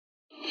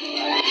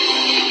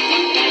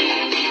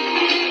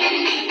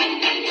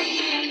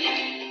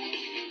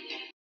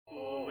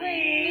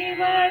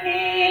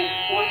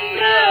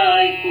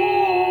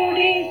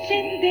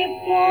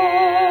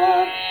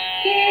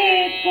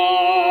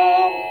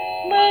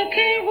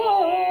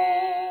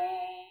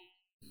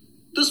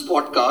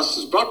podcast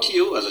is brought to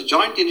you as a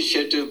joint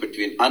initiative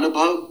between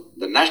Anubhav,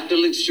 the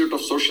National Institute of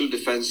Social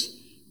Defense,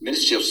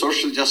 Ministry of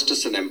Social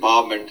Justice and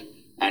Empowerment,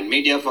 and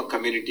Media for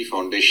Community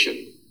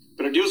Foundation.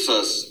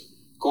 Producers,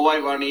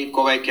 Kovai Vani,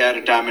 Kovai Care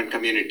Retirement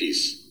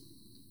Communities.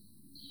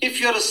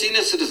 If you are a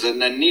senior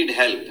citizen and need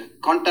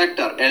help, contact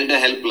our Elder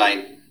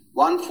Helpline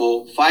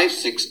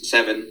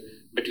 14567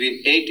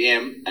 between 8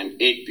 a.m. and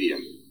 8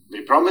 p.m. We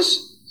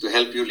promise to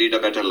help you lead a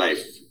better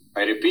life.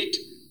 I repeat,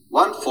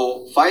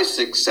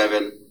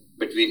 14567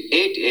 between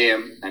 8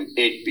 a.m. and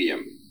 8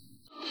 p.m.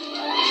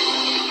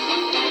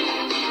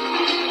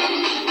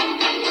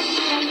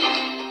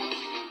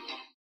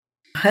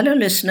 Hello,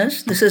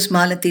 listeners. This is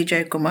Malati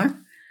Jaikumar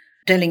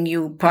telling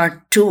you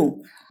part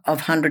 2 of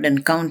 100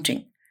 and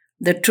Counting,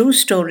 the true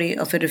story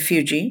of a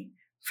refugee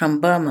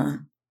from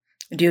Burma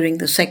during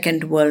the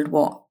Second World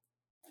War.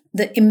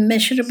 The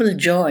immeasurable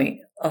joy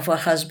of her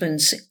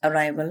husband's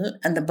arrival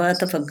and the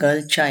birth of a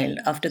girl child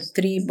after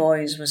 3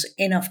 boys was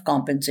enough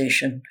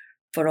compensation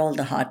for all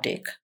the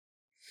heartache.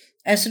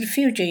 As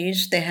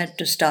refugees, they had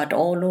to start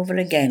all over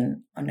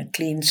again on a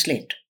clean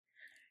slate.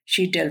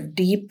 She delved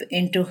deep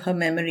into her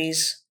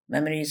memories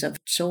of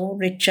so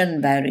rich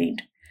and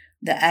varied,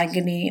 the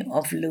agony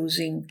of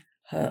losing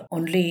her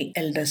only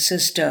elder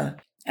sister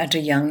at a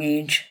young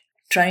age,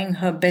 trying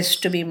her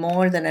best to be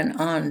more than an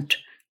aunt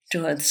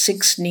to her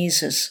 6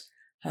 nieces,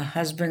 her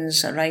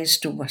husband's rise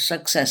to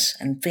success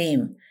and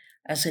fame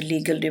as a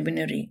legal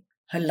luminary,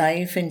 her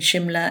life in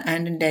Shimla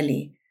and in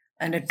Delhi,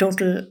 and her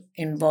total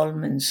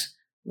involvements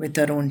with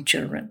her own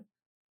children.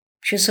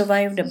 She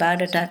survived a bad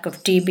attack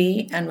of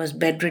TB and was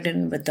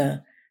bedridden with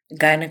a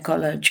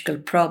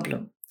gynecological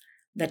problem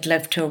that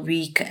left her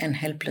weak and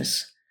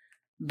helpless.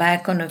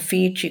 Back on her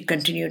feet, she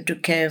continued to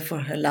care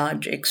for her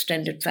large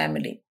extended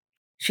family.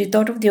 She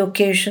thought of the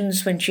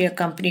occasions when she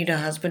accompanied her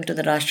husband to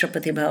the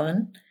Rashtrapati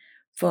Bhavan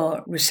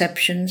for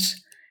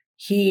receptions,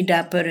 he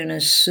dapper in a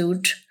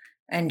suit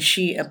and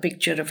she a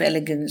picture of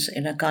elegance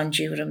in a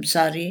Kanjivaram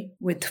sari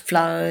with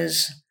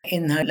flowers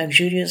in her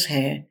luxurious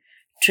hair,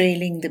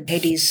 trailing the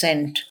heady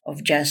scent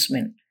of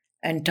jasmine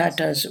and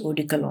Tata's eau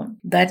de cologne.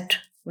 That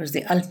was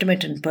the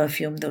ultimate in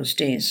perfume those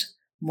days,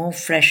 more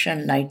fresh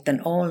and light than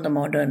all the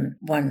modern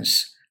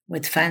ones,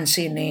 with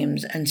fancy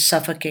names and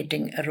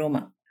suffocating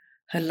aroma.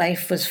 Her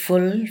life was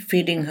full,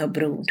 feeding her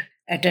brood,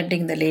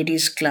 attending the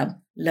ladies'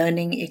 club,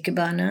 learning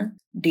ikebana,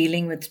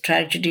 dealing with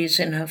tragedies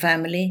in her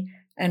family,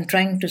 and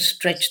trying to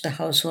stretch the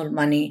household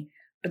money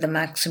to the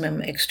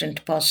maximum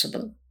extent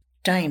possible.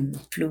 Time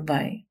flew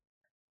by.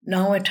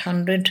 Now at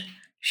 100,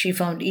 she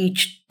found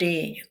each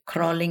day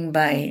crawling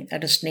by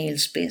at a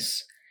snail's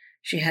pace.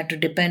 She had to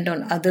depend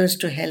on others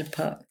to help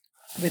her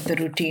with the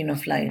routine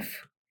of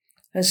life.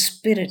 Her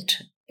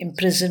spirit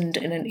imprisoned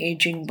in an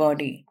aging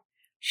body,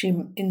 she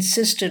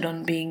insisted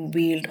on being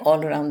wheeled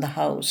all around the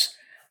house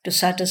to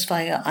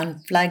satisfy her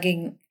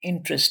unflagging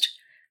interest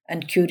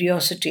and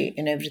curiosity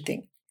in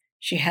everything.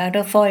 She had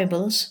her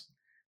foibles.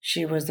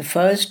 She was the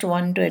first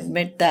one to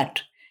admit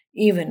that,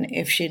 even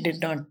if she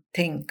did not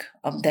think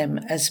of them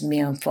as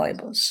mere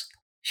foibles.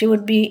 She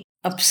would be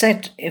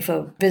upset if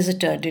a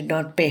visitor did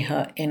not pay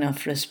her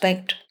enough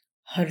respect.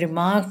 Her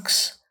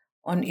remarks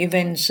on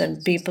events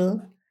and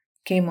people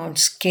came out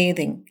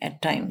scathing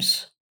at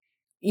times,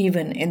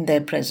 even in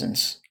their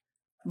presence.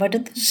 But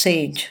at this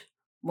age,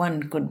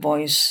 one could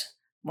voice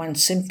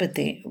one's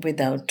sympathy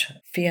without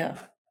fear.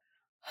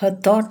 Her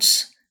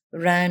thoughts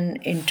ran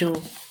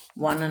into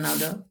one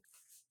another,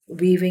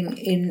 weaving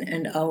in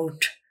and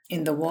out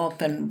in the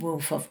warp and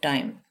woof of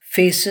time.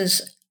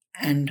 Faces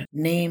and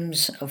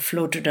names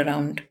floated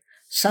around,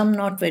 some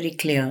not very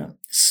clear,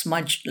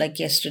 smudged like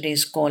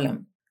yesterday's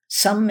column.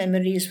 Some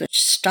memories were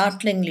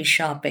startlingly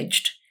sharp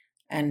edged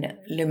and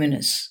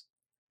luminous.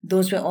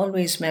 Those were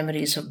always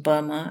memories of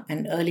Burma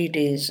and early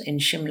days in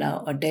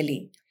Shimla or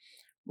Delhi,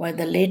 while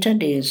the later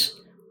days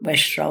were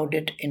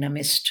shrouded in a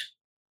mist.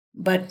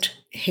 But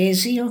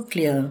hazy or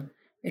clear,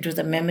 it was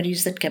the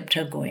memories that kept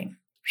her going.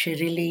 She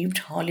relived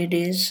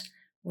holidays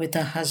with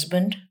her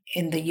husband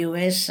in the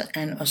US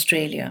and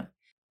Australia,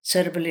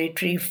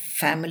 celebratory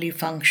family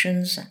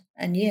functions,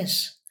 and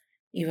yes,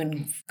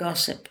 even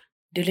gossip,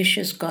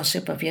 delicious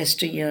gossip of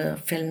yesteryear,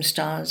 film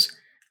stars,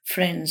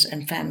 friends,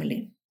 and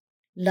family.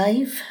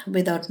 Life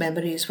without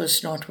memories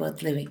was not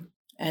worth living,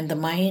 and the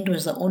mind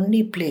was the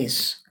only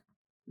place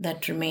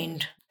that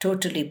remained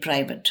totally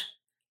private,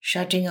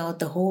 shutting out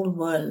the whole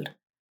world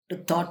to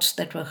thoughts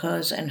that were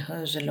hers and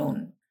hers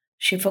alone.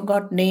 She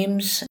forgot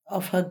names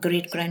of her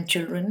great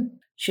grandchildren.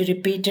 She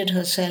repeated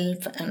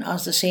herself and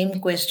asked the same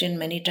question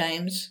many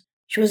times.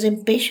 She was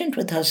impatient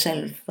with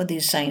herself for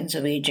these signs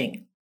of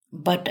aging,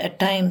 but at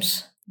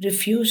times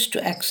refused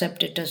to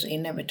accept it as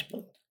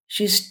inevitable.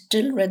 She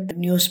still read the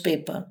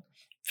newspaper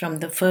from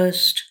the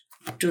first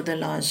to the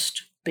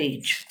last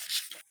page,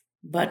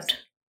 but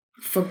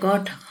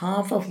forgot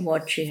half of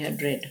what she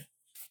had read,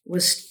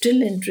 was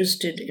still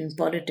interested in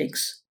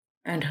politics,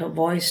 and her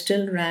voice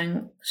still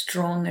rang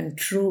strong and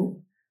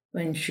true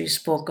when she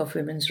spoke of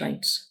women's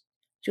rights.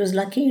 She was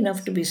lucky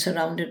enough to be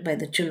surrounded by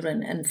the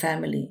children and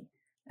family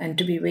and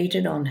to be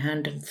waited on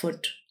hand and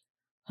foot.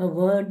 Her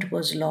word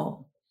was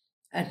law.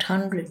 At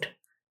 100,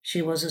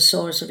 she was a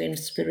source of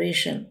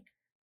inspiration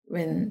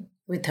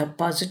with her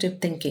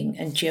positive thinking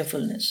and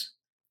cheerfulness.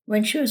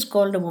 When she was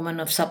called a woman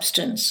of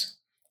substance,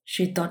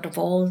 she thought of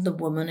all the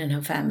women in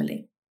her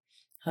family,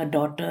 her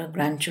daughter,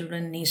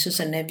 grandchildren, nieces,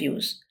 and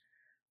nephews,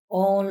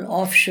 all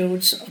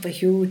offshoots of a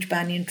huge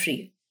banyan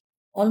tree.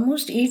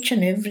 Almost each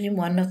and every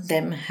one of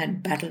them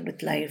had battled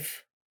with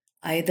life,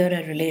 either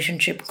a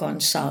relationship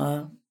gone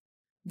sour,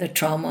 the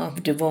trauma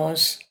of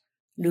divorce,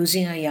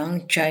 losing a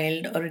young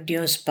child or a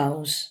dear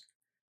spouse,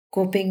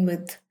 coping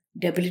with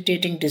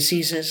debilitating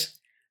diseases,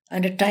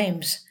 and at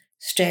times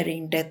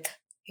staring death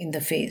in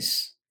the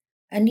face.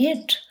 And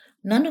yet,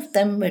 none of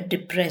them were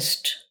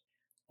depressed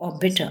or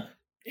bitter.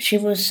 She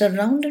was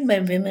surrounded by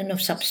women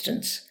of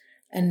substance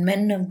and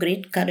men of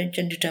great courage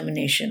and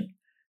determination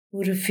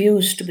who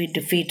refused to be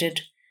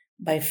defeated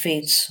by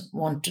fate's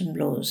wanton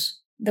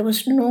blows. There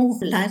was no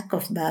lack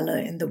of valor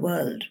in the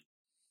world,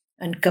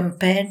 and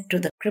compared to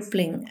the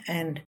crippling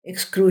and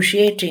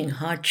excruciating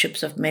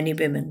hardships of many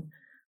women,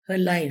 her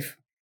life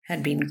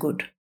had been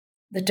good.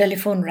 The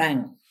telephone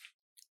rang.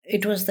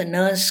 It was the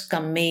nurse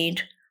come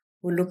maid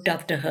who looked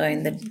after her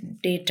in the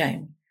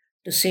daytime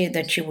to say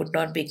that she would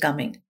not be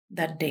coming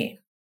that day.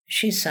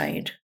 She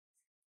sighed.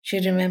 She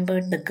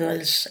remembered the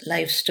girl's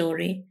life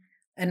story.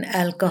 An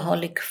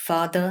alcoholic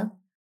father.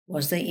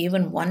 Was there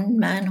even one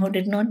man who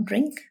did not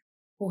drink?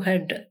 Who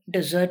had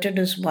deserted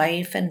his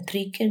wife and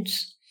three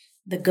kids?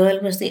 The girl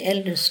was the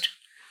eldest.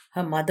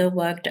 Her mother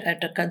worked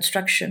at a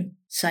construction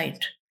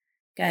site,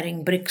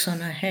 carrying bricks on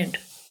her head.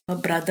 Her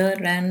brother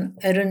ran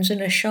errands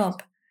in a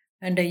shop,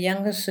 and her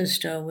younger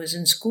sister was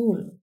in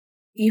school.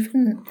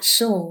 Even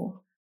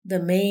so, the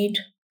maid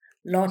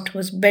lot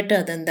was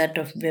better than that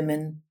of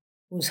women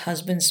whose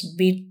husbands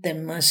beat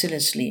them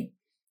mercilessly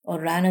or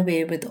ran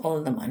away with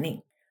all the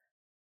money.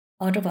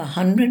 Out of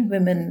 100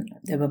 women,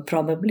 there were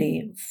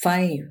probably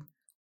five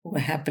who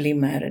were happily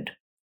married.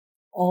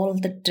 All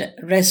the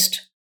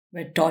rest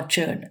were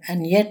tortured,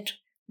 and yet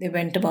they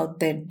went about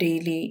their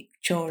daily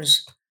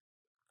chores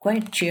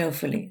quite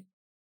cheerfully.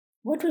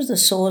 What was the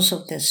source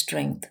of their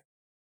strength?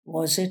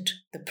 Was it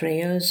the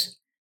prayers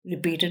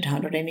repeated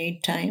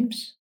 108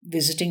 times,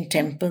 visiting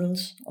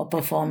temples, or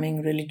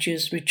performing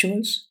religious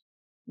rituals?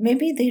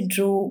 Maybe they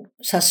drew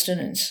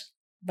sustenance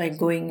by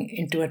going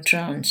into a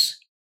trance,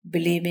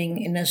 believing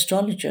in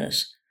astrologers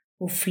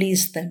who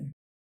fleeced them,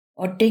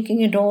 or taking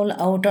it all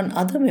out on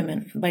other women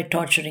by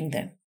torturing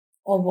them.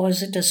 Or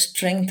was it a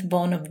strength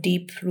born of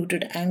deep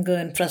rooted anger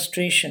and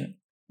frustration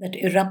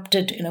that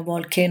erupted in a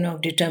volcano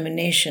of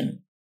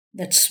determination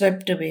that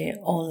swept away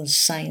all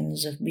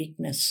signs of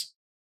weakness?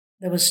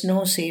 There was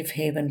no safe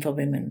haven for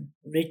women,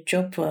 rich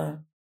or poor,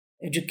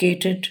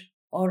 educated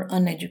or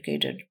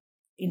uneducated,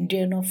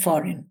 Indian or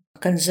foreign,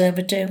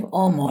 conservative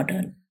or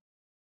modern,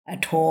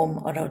 at home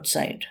or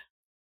outside.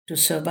 To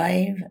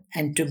survive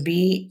and to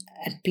be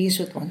at peace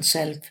with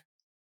oneself,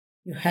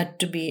 you had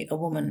to be a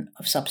woman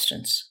of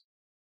substance.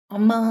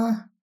 Amma,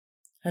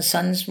 her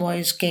son's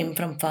voice came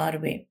from far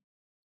away.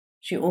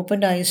 She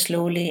opened her eyes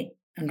slowly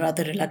and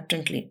rather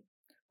reluctantly.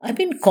 I've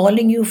been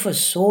calling you for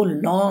so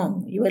long.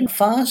 You were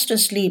fast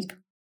asleep.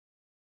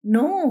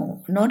 No,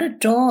 not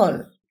at all.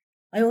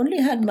 I only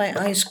had my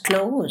eyes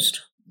closed,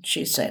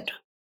 she said.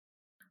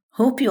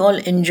 Hope you all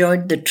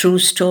enjoyed the true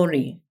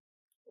story.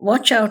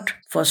 Watch out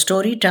for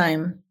story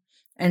time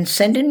and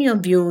send in your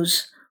views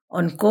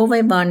on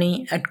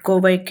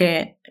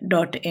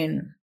kovaibani@kovaicare.in.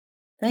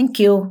 Thank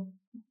you.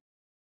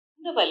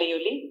 இந்த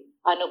வலையொலி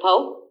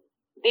அனுபவ்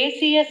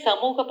தேசிய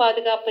சமூக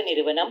பாதுகாப்பு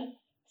நிறுவனம்,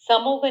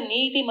 சமூக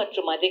நீதி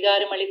மற்றும்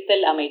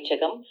அதிகாரமளித்தல்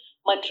அமைச்சகம்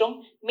மற்றும்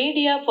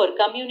மீடியா ஃபார்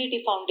கம்யூனிட்டி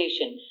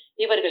ஃபவுண்டேஷன்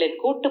இவர்களின்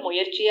கூட்டு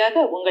முயற்சியாக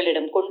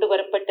உங்களிடம் கொண்டு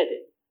வரப்பட்டது.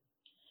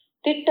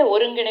 திட்ட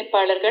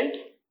ஒருங்கிணைப்பாளர்கள்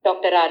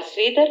டாக்டர் ஆர்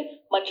ஸ்ரீதர்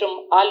மற்றும்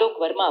ஆலோக்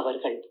வர்மா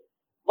அவர்கள்.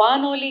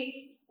 வானொலி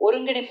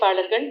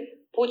ஒருங்கிணைப்பாளர்கள்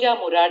பூஜா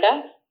முராடா,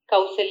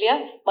 கௌசல்யா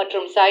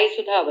மற்றும் சாய்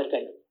சுதா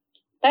அவர்கள்.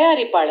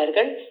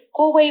 தயாரிப்பாளர்கள்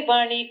Kovai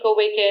Vani,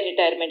 Kovai care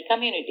retirement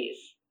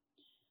communities.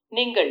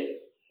 நீங்கள்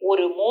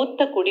ஒரு மூத்த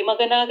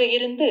குடிமகனாக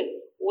இருந்து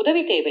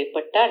உதவி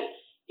தேவைப்பட்டால்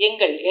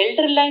எங்கள்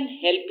எல்டர்லைன்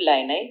ஹெல்ப்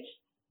லைனை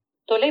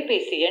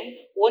தொலைபேசி எண்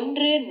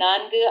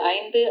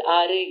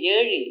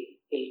 145667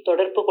 இல்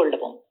தொடர்பு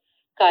கொள்ளவும்.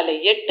 காலை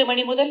 8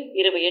 மணி முதல்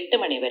இரவு 8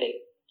 மணி வரை.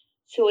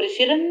 ஒரு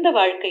சிறந்த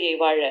வாழ்க்கையை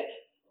வாழ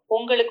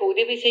உங்களுக்கு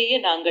உதவி செய்ய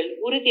நாங்கள்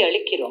உறுதி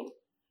அளிக்கிறோம்.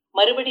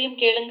 மறுபடியும்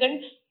கேளுங்கள்.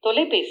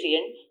 தொலைபேசி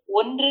எண்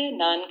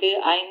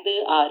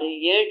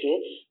 145667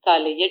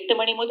 காலை 8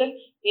 மணி முதல்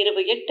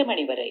இரவு 8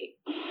 மணி வரை.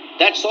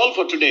 That's all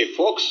for today,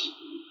 folks.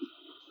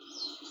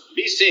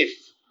 Be safe.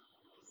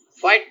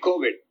 Fight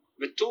COVID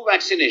with 2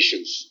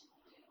 vaccinations.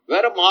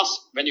 Wear a mask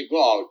when you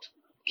go out.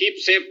 Keep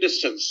safe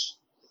distance.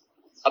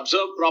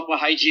 Observe proper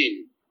hygiene.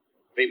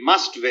 We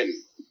must win.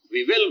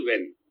 We will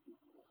win.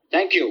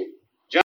 Thank you.